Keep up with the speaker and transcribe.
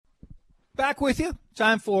Back with you.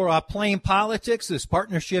 Time for Plain Politics, this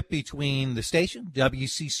partnership between the station,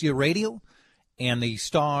 WCCO Radio, and the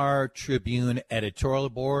Star Tribune editorial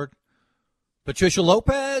board. Patricia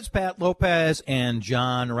Lopez, Pat Lopez, and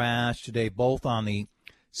John Rash today, both on the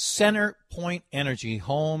CenterPoint Energy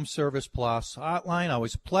Home Service Plus hotline.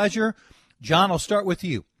 Always a pleasure. John, I'll start with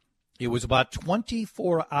you. It was about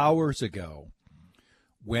 24 hours ago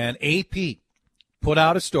when AP put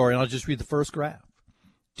out a story, and I'll just read the first graph,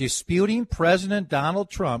 disputing President Donald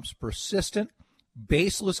Trump's persistent,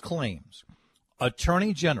 baseless claims.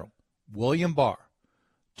 Attorney General William Barr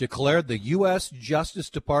declared the U.S. Justice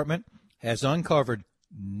Department has uncovered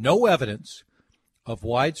no evidence of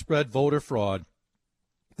widespread voter fraud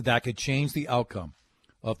that could change the outcome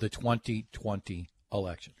of the 2020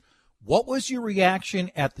 election. What was your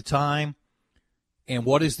reaction at the time, and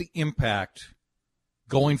what is the impact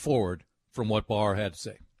going forward from what Barr had to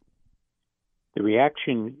say? The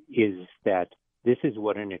reaction is that this is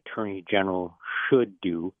what an attorney general should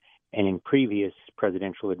do, and in previous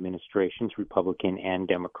presidential administrations, Republican and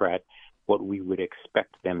Democrat, what we would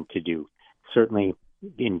expect them to do. Certainly,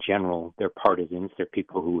 in general, they're partisans. They're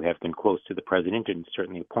people who have been close to the president and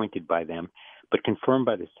certainly appointed by them, but confirmed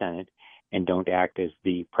by the Senate and don't act as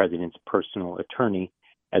the president's personal attorney,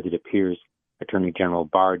 as it appears Attorney General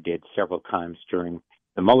Barr did several times during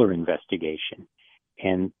the Mueller investigation.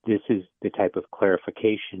 And this is the type of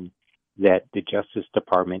clarification that the Justice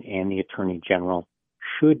Department and the Attorney General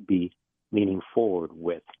should be leaning forward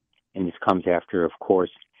with. And this comes after, of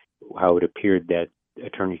course, how it appeared that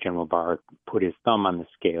Attorney General Barr put his thumb on the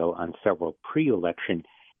scale on several pre-election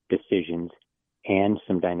decisions and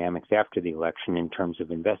some dynamics after the election in terms of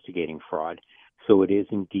investigating fraud. So it is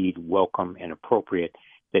indeed welcome and appropriate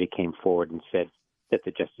that he came forward and said that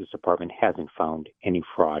the Justice Department hasn't found any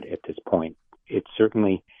fraud at this point. It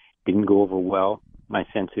certainly didn't go over well, my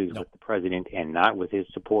sense is, with the president and not with his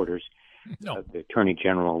supporters. The Attorney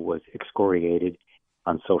General was excoriated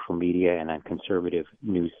on social media and on conservative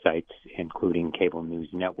news sites, including cable news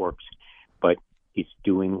networks. But he's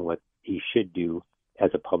doing what he should do as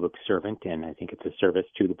a public servant, and I think it's a service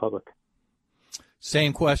to the public.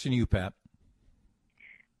 Same question to you, Pat.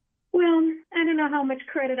 Well, I don't know how much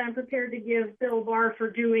credit I'm prepared to give Bill Barr for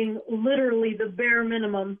doing literally the bare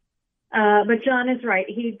minimum. But John is right.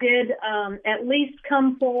 He did at least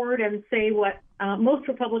come forward and say what most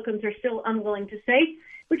Republicans are still unwilling to say,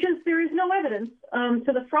 which is there is no evidence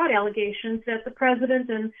to the fraud allegations that the president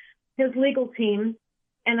and his legal team,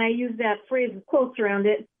 and I use that phrase with quotes around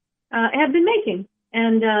it, have been making.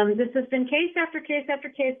 And this has been case after case after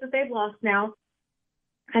case that they've lost now.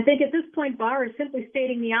 I think at this point, Barr is simply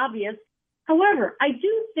stating the obvious. However, I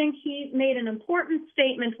do think he made an important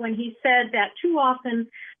statement when he said that too often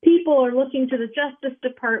people are looking to the Justice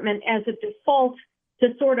Department as a default to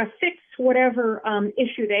sort of fix whatever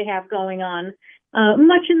issue they have going on,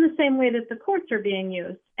 much in the same way that the courts are being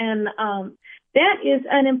used. And that is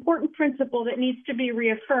an important principle that needs to be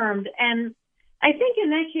reaffirmed. And I think in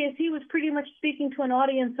that case, he was pretty much speaking to an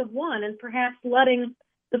audience of one and perhaps letting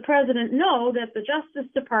the president know that the Justice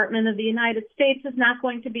Department of the United States is not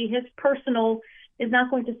going to be is not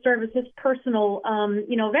going to serve as his personal,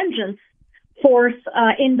 vengeance force,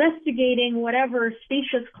 investigating whatever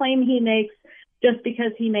specious claim he makes just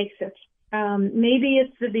because he makes it. Maybe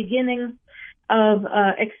it's the beginning of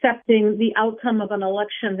accepting the outcome of an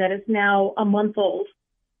election that is now a month old.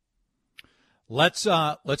 Let's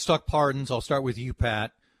talk pardons. I'll start with you,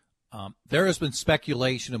 Pat. There has been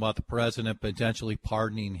speculation about the president potentially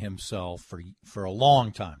pardoning himself for a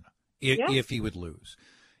long time if he would lose.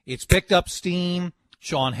 It's picked up steam.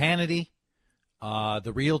 Sean Hannity,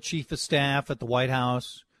 the real chief of staff at the White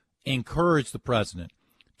House, encouraged the president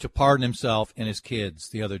to pardon himself and his kids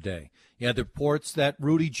the other day. You had the reports that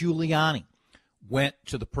Rudy Giuliani went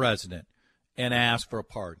to the president and asked for a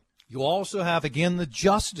pardon. You also have, again, the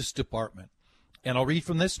Justice Department. And I'll read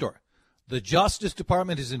from this story. The Justice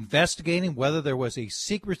Department is investigating whether there was a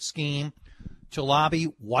secret scheme to lobby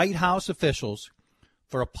White House officials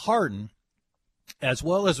for a pardon, as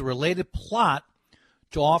well as a related plot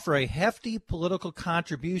to offer a hefty political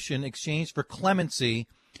contribution in exchange for clemency,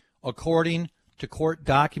 according to court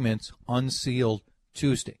documents unsealed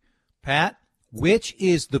Tuesday. Pat, which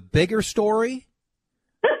is the bigger story,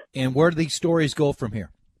 and where do these stories go from here?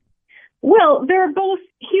 Well, they're both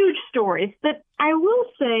huge stories, but I will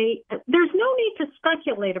say there's no need to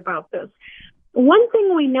speculate about this. One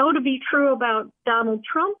thing we know to be true about Donald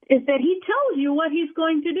Trump is that he tells you what he's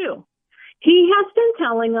going to do. He has been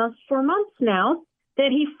telling us for months now that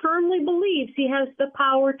he firmly believes he has the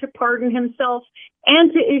power to pardon himself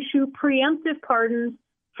and to issue preemptive pardons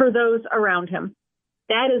for those around him.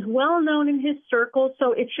 That is well known in his circles,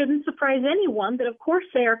 so it shouldn't surprise anyone that, of course,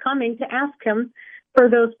 they are coming to ask him for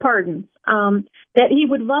those pardons. That he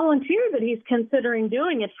would volunteer that he's considering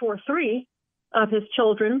doing it for 3 of his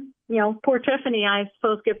children. You know, poor Tiffany, I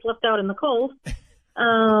suppose, gets left out in the cold, as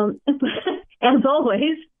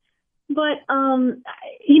always. But,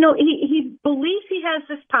 he believes he has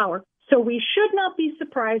this power, so we should not be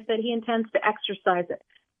surprised that he intends to exercise it.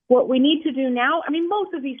 What we need to do now,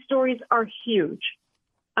 both of these stories are huge.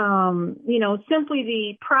 Simply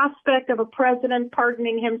the prospect of a president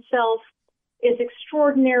pardoning himself is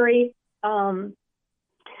extraordinary.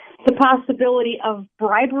 The possibility of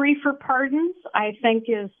bribery for pardons, I think,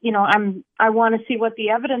 is, I want to see what the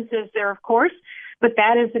evidence is there, of course, but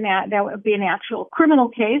that would be an actual criminal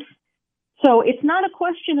case. So it's not a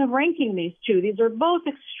question of ranking these two. These are both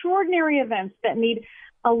extraordinary events that need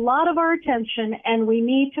a lot of our attention, and we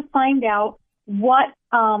need to find out what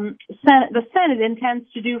the Senate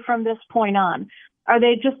intends to do from this point on. Are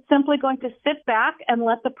they just simply going to sit back and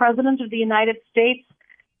let the President of the United States,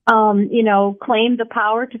 claim the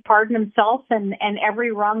power to pardon himself and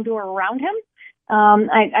every wrongdoer around him?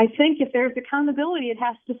 I think if there's accountability, it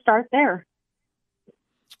has to start there.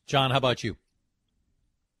 John, how about you?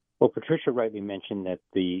 Well, Patricia rightly mentioned that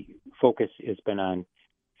the focus has been on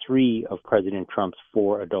 3 of President Trump's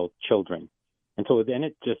 4 adult children. And so then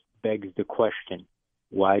it just begs the question,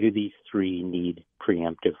 why do these 3 need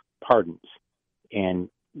preemptive pardons? And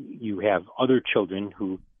you have other children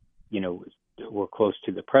who, were close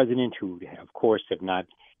to the president who, of course, have not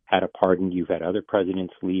had a pardon. You've had other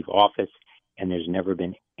presidents leave office, and there's never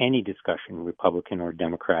been any discussion, Republican or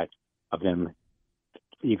Democrat, of them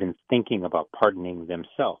even thinking about pardoning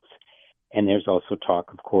themselves. And there's also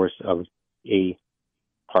talk, of course, of a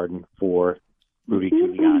pardon for Rudy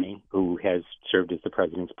Giuliani, who has served as the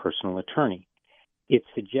president's personal attorney. It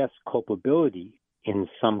suggests culpability in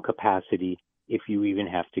some capacity if you even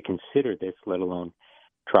have to consider this, let alone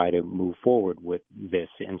try to move forward with this.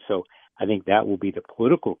 And so I think that will be the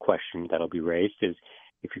political question that'll be raised is,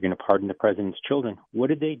 if you're going to pardon the president's children, what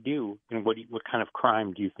did they do, and what kind of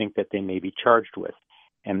crime do you think that they may be charged with?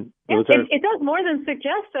 And it does more than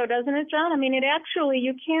suggest, though, doesn't it, John? It actually,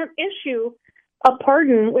 you can't issue a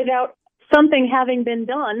pardon without something having been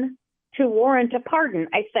done to warrant a pardon,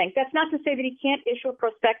 I think. That's not to say that he can't issue a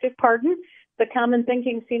prospective pardon. The common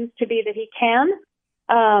thinking seems to be that he can.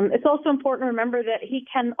 It's also important to remember that he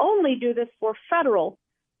can only do this for federal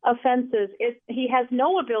offenses. He has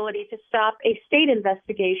no ability to stop a state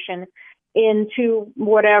investigation into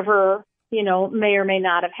whatever, may or may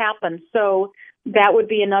not have happened. So that would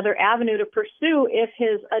be another avenue to pursue. If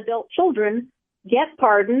his adult children get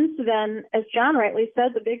pardons, then, as John rightly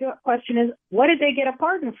said, the big question is, what did they get a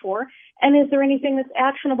pardon for? And is there anything that's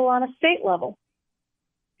actionable on a state level?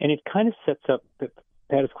 And it kind of sets up,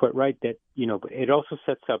 Pat is quite right, that, it also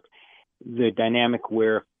sets up the dynamic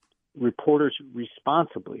where reporters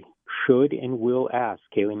responsibly should and will ask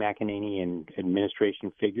Kayleigh McEnany and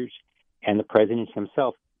administration figures and the president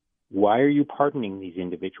himself, why are you pardoning these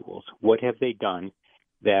individuals? What have they done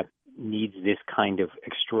that needs this kind of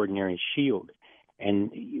extraordinary shield? And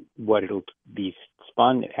what it'll be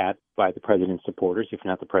spun at by the president's supporters, if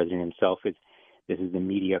not the president himself, is this is the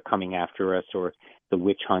media coming after us or the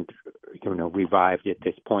witch hunt, revived at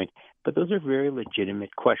this point. But those are very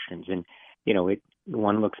legitimate questions. And,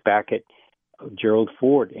 one looks back at Gerald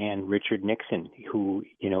Ford and Richard Nixon, who,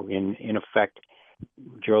 in effect,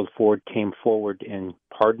 Gerald Ford came forward and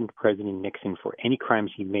pardoned President Nixon for any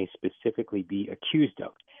crimes he may specifically be accused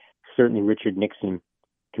of. Certainly Richard Nixon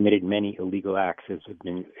committed many illegal acts, as have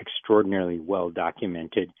been extraordinarily well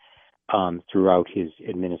documented throughout his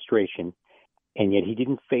administration. And yet he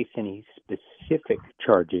didn't face any specific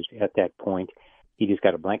charges at that point. He just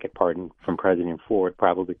got a blanket pardon from President Ford,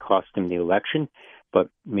 probably cost him the election, but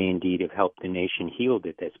may indeed have helped the nation healed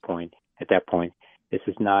at this point. At that point, this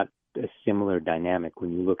is not a similar dynamic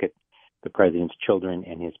when you look at the president's children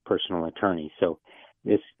and his personal attorney. So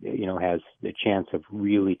this, has the chance of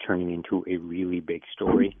really turning into a really big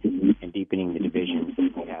story and deepening the divisions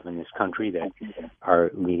that we have in this country that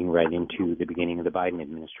are leading right into the beginning of the Biden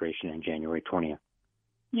administration on January 20th.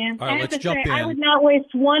 Yeah, all right, let's jump in. I would not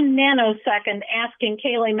waste 1 nanosecond asking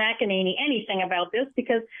Kayleigh McEnany anything about this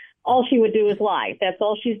because all she would do is lie. That's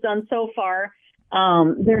all she's done so far.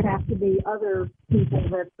 There have to be other people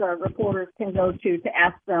that reporters can go to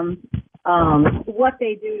ask them what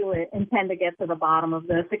they do to intend to get to the bottom of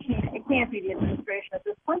this. It can't be the administration at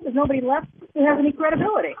this point. There's nobody left who has any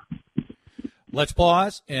credibility. Let's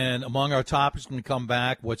pause, and among our topics when we come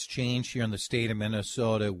back, what's changed here in the state of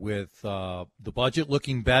Minnesota with the budget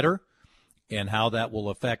looking better and how that will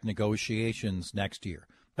affect negotiations next year.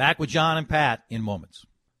 Back with John and Pat in moments.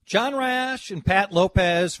 John Rash and Pat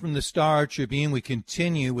Lopez from the Star Tribune. We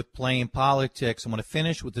continue with Playing Politics. I'm going to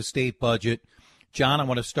finish with the state budget. John, I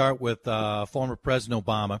want to start with former President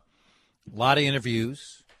Obama. A lot of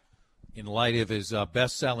interviews in light of his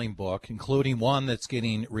best-selling book, including one that's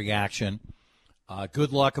getting reaction,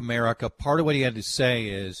 Good Luck America. Part of what he had to say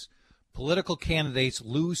is political candidates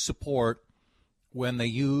lose support when they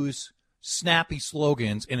use snappy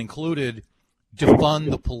slogans, and included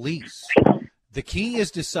defund the police. The key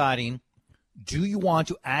is deciding, do you want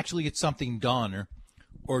to actually get something done,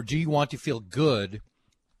 or do you want to feel good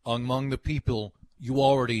among the people you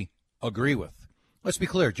already agree with? Let's be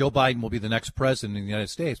clear, Joe Biden will be the next president in the United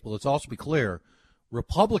States, but let's also be clear,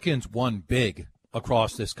 Republicans won big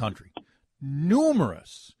across this country.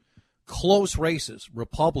 Numerous close races,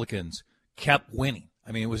 Republicans kept winning.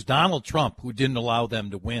 I mean, it was Donald Trump who didn't allow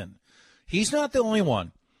them to win. He's not the only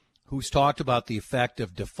one who's talked about the effect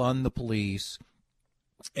of defund the police,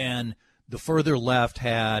 and the further left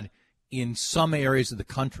had in some areas of the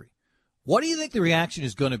country. What do you think the reaction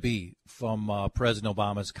is going to be from President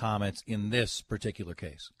Obama's comments in this particular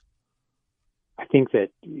case? I think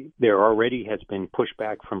that there already has been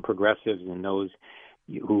pushback from progressives and those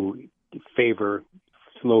who favor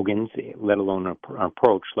slogans, let alone an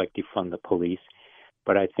approach like defund the police.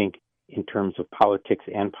 But I think in terms of politics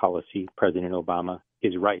and policy, President Obama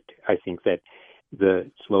is right. I think that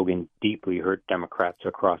the slogan deeply hurt Democrats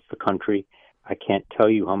across the country. I can't tell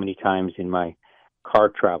you how many times in my car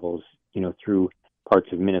travels, through parts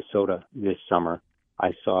of Minnesota this summer,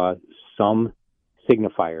 I saw some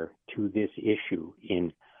signifier to this issue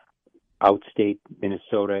in outstate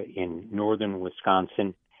Minnesota, in northern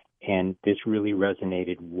Wisconsin, and this really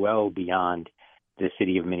resonated well beyond the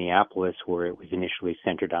city of Minneapolis, where it was initially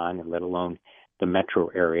centered on, and let alone the metro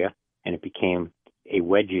area, and it became a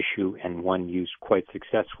wedge issue and one used quite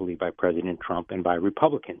successfully by President Trump and by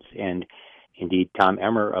Republicans. And indeed, Tom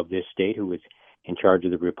Emmer of this state, who was in charge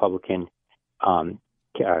of the Republican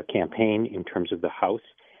campaign in terms of the House,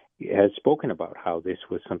 has spoken about how this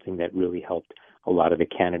was something that really helped a lot of the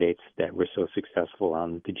candidates that were so successful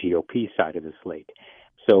on the GOP side of the slate.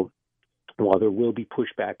 So while there will be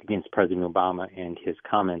pushback against President Obama and his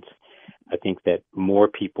comments, I think that more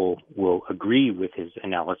people will agree with his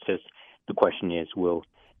analysis. The question is, will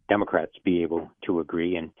Democrats be able to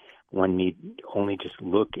agree? And one need only just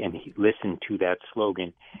look and listen to that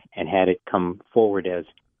slogan, and had it come forward as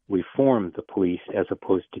reform the police as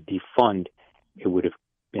opposed to defund, it would have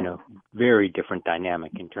been a very different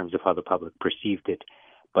dynamic in terms of how the public perceived it.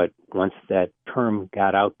 But once that term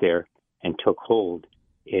got out there and took hold,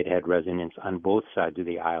 it had resonance on both sides of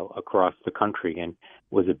the aisle across the country and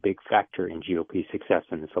was a big factor in GOP success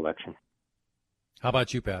in this election. How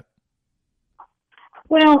about you, Pat?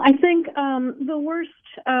 Well, I think the worst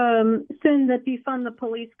sin that defund the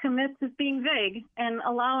police commits is being vague and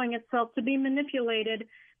allowing itself to be manipulated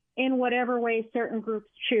in whatever way certain groups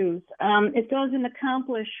choose. It doesn't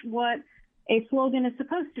accomplish what a slogan is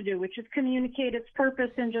supposed to do, which is communicate its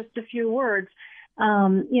purpose in just a few words.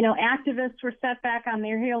 Activists were set back on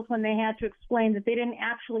their heels when they had to explain that they didn't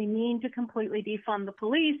actually mean to completely defund the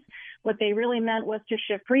police. What they really meant was to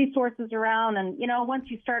shift resources around. And, once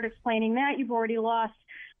you start explaining that, you've already lost.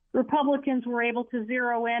 Republicans were able to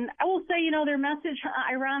zero in. I will say, their message,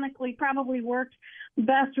 ironically, probably worked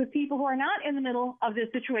best with people who are not in the middle of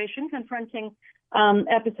this situation, confronting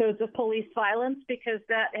episodes of police violence, because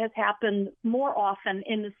that has happened more often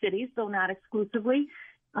in the cities, though not exclusively.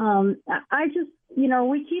 I just,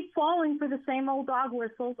 we keep falling for the same old dog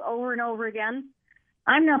whistles over and over again.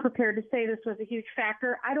 I'm not prepared to say this was a huge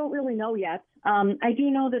factor. I don't really know yet. I do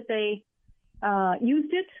know that they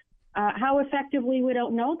used it. How effectively, we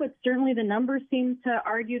don't know, but certainly the numbers seem to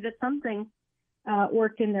argue that something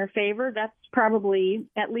worked in their favor. That's probably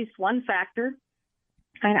at least one factor.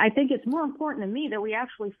 And I think it's more important to me that we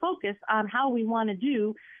actually focus on how we want to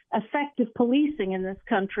do effective policing in this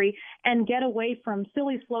country and get away from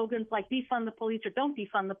silly slogans like defund the police or don't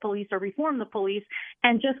defund the police or reform the police,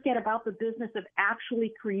 and just get about the business of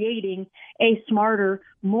actually creating a smarter,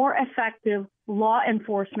 more effective law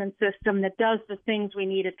enforcement system that does the things we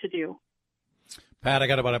need it to do. Pat, I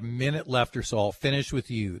got about a minute left or so. I'll finish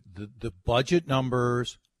with you. The budget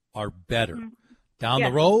numbers are better. Mm-hmm. Down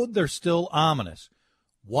the road, they're still ominous.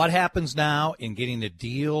 What happens now in getting a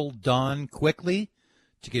deal done quickly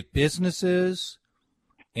to get businesses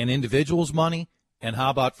and individuals money, and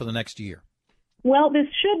how about for the next year? Well, this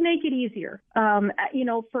should make it easier.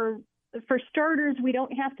 For starters, we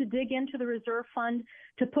don't have to dig into the reserve fund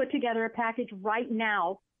to put together a package right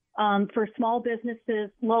now for small businesses,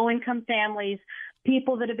 low-income families,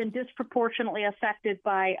 people that have been disproportionately affected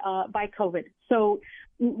by COVID. So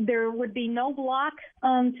there would be no block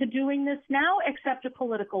to doing this now except a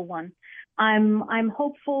political one. I'm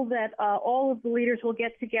hopeful that all of the leaders will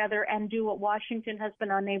get together and do what Washington has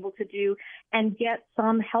been unable to do and get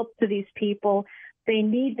some help to these people. They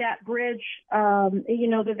need that bridge.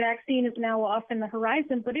 The vaccine is now off in the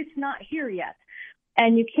horizon, but it's not here yet.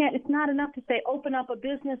 And it's not enough to say, open up a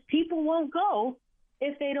business. People won't go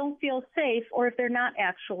if they don't feel safe or if they're not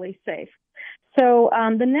actually safe. So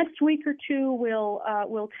the next week or two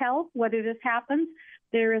will tell whether this happens.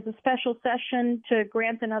 There is a special session to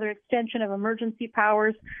grant another extension of emergency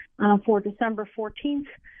powers for December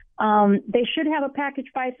 14th. They should have a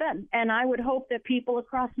package by then, and I would hope that people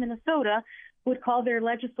across Minnesota would call their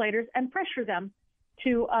legislators and pressure them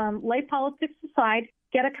to lay politics aside,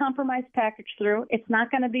 get a compromise package through. It's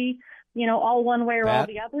not going to be, all one way or all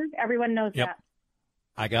the other. Everyone knows that.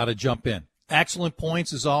 I got to jump in. Excellent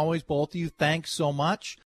points as always, both of you. Thanks so much.